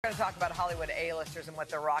We're going to talk about Hollywood A-listers and what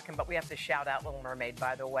they're rocking, but we have to shout out Little Mermaid,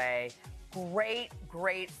 by the way. Great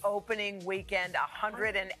opening weekend,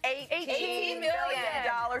 $118 million.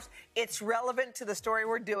 It's relevant to the story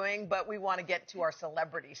we're doing, but we want to get to our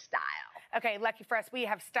celebrity style. Okay, lucky for us, we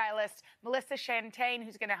have stylist Melissa Chantane,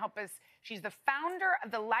 who's going to help us. She's the founder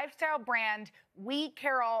of the lifestyle brand We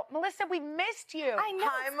Carol. Melissa, we missed you. I know.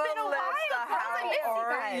 Hi, Melissa.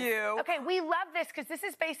 How are you? Okay, we love this because this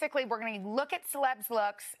is basically we're going to look at celebs'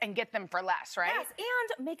 looks and get them for less, right? Yes,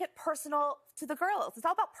 and make it personal to the girls. It's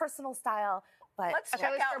all about personal style. But Let's check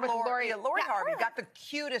out Lori Harvey. Yeah. Got the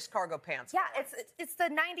cutest cargo pants. Yeah, it's the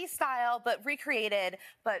 90s style, but recreated,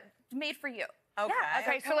 but made for you. Okay. Yeah,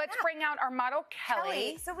 Okay, so let's bring out our model,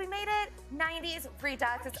 Kelly. So we made it 90s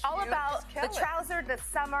redux. It's all about the trouser, the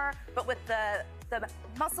summer, but with the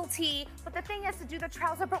muscle tee. But the thing is to do the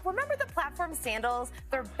trouser, but remember the platform sandals?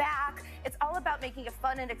 They're back. It's all about making it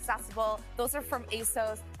fun and accessible. Those are from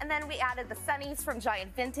ASOS. And then we added the sunnies from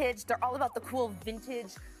Giant Vintage. They're all about the cool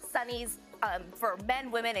vintage sunnies for men,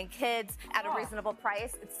 women, and kids at a reasonable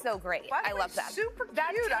price. It's so great. I love them. Super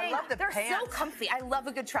cute. I love the They're pants. so comfy. I love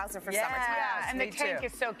a good trouser for summertime. Yeah, and the tank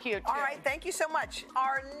is so cute, too. All right, thank you so much.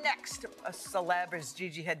 Our next celeb is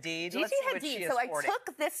Gigi Hadid. Gigi Hadid. So I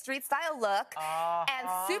took this street style look and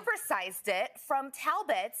supersized it from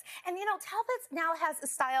Talbot's. And you know, Talbot's now has a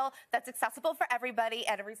style that's accessible for everybody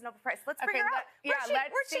at a reasonable price. Let's figure out.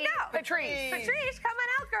 Where'd she go? Patrice, come on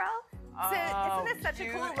out, girl. So isn't this such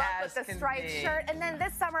a cool look with the striped shirt? And then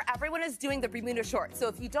this summer, everyone is doing the Bermuda short. So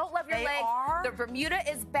if you don't love your legs, the Bermuda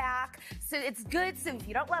is back. So it's good. So if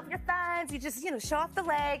you don't love your thighs, you just, show off the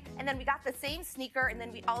leg. And then we got the same sneaker. And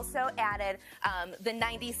then we also added the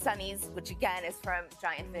 90s sunnies, which again is from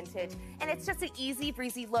Giant Vintage. And it's just an easy,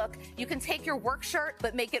 breezy look. You can take your work shirt,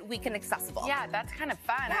 but make it weekend accessible. Yeah, that's kind of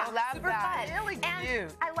fun. Yeah, I love that. Fun. Really and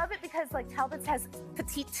cute. I love it because Talbot's has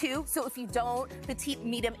petite too. So if you don't, petite,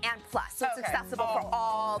 medium, and plus. So it's accessible for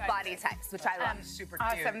all body types, which I love. Super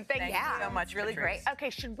cute. Awesome. Thank you so much. Really great. Okay,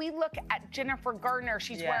 should we look at Jennifer Garner?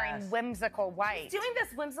 She's wearing whimsical white. She's doing this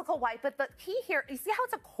whimsical white, but the key here, you see how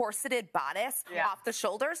it's a corseted bodice off the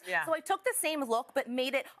shoulders? Yeah. So I took the same look, but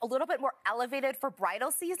made it a little bit more elevated for bridal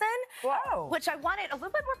season. Whoa. Which I wanted a little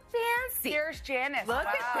bit more fancy. Here's Janice. Look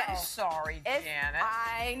at I'm this. sorry, Janet.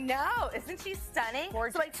 I know. Isn't she stunning?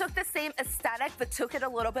 Gorgeous. So I took the same aesthetic, but took it a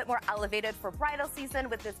little bit more elevated for bridal season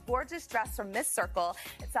with this gorgeous dress from Miss Circle.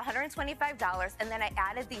 It's $125. And then I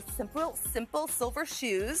added these simple silver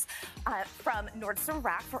shoes from Nordstrom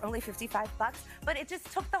Rack for only $55. But it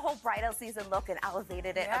just took the whole bridal season look and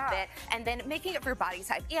elevated it a bit. And then making it for your body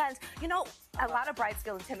type. And, a lot of brides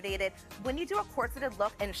feel intimidated. When you do a corseted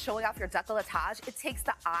look and showing off your décolletage, it takes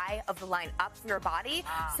the eye of the line up for your body.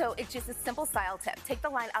 So it's just a simple style tip. Take the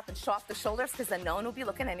line up and show off the shoulders because then no one will be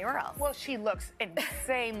looking anywhere else. Well, she looks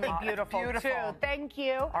insanely beautiful, beautiful. too. Thank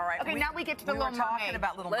you. All right. Okay, now we get to the we Little were Mermaid. talking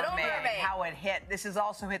about Little Mermaid, how it hit. This has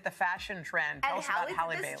also hit the fashion trend. Tell us about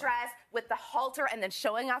Halle did Bailey. this dress with the halter and then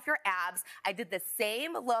showing off your abs. I did the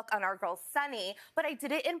same look on our girl Sunny, but I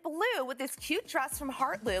did it in blue with this cute dress from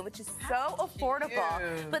Heartloom, which is so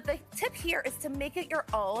affordable. But the tip here is to make it your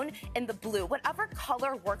own in the blue, whatever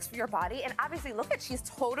color works for your body. And obviously, look at, she's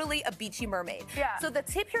totally a beachy mermaid. Yeah. So the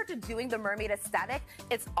tip here to doing the mermaid aesthetic,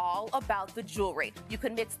 it's all about the jewelry. You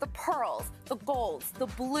can mix the pearls, the golds, the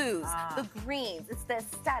blues, the greens. It's the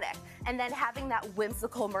aesthetic. And then having that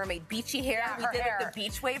whimsical mermaid beachy hair. Yeah, we did it the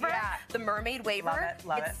beach waver, the mermaid waver.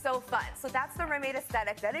 Love it. It's so fun. So that's the mermaid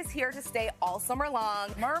aesthetic. That is here to stay all summer long.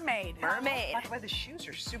 Mermaid. By the way, the shoes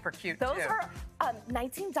are super cute, Those too. are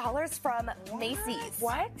 $19 from Macy's.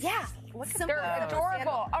 What? Yeah. They're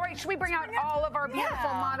adorable. All right, should we bring out all of our beautiful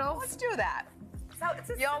models? Let's do that. So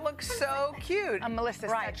it's Y'all look so cute. Melissa,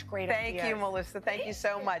 such great Thank ideas. you, Melissa. Thank you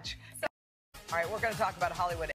so much. All right, we're going to talk about Hollywood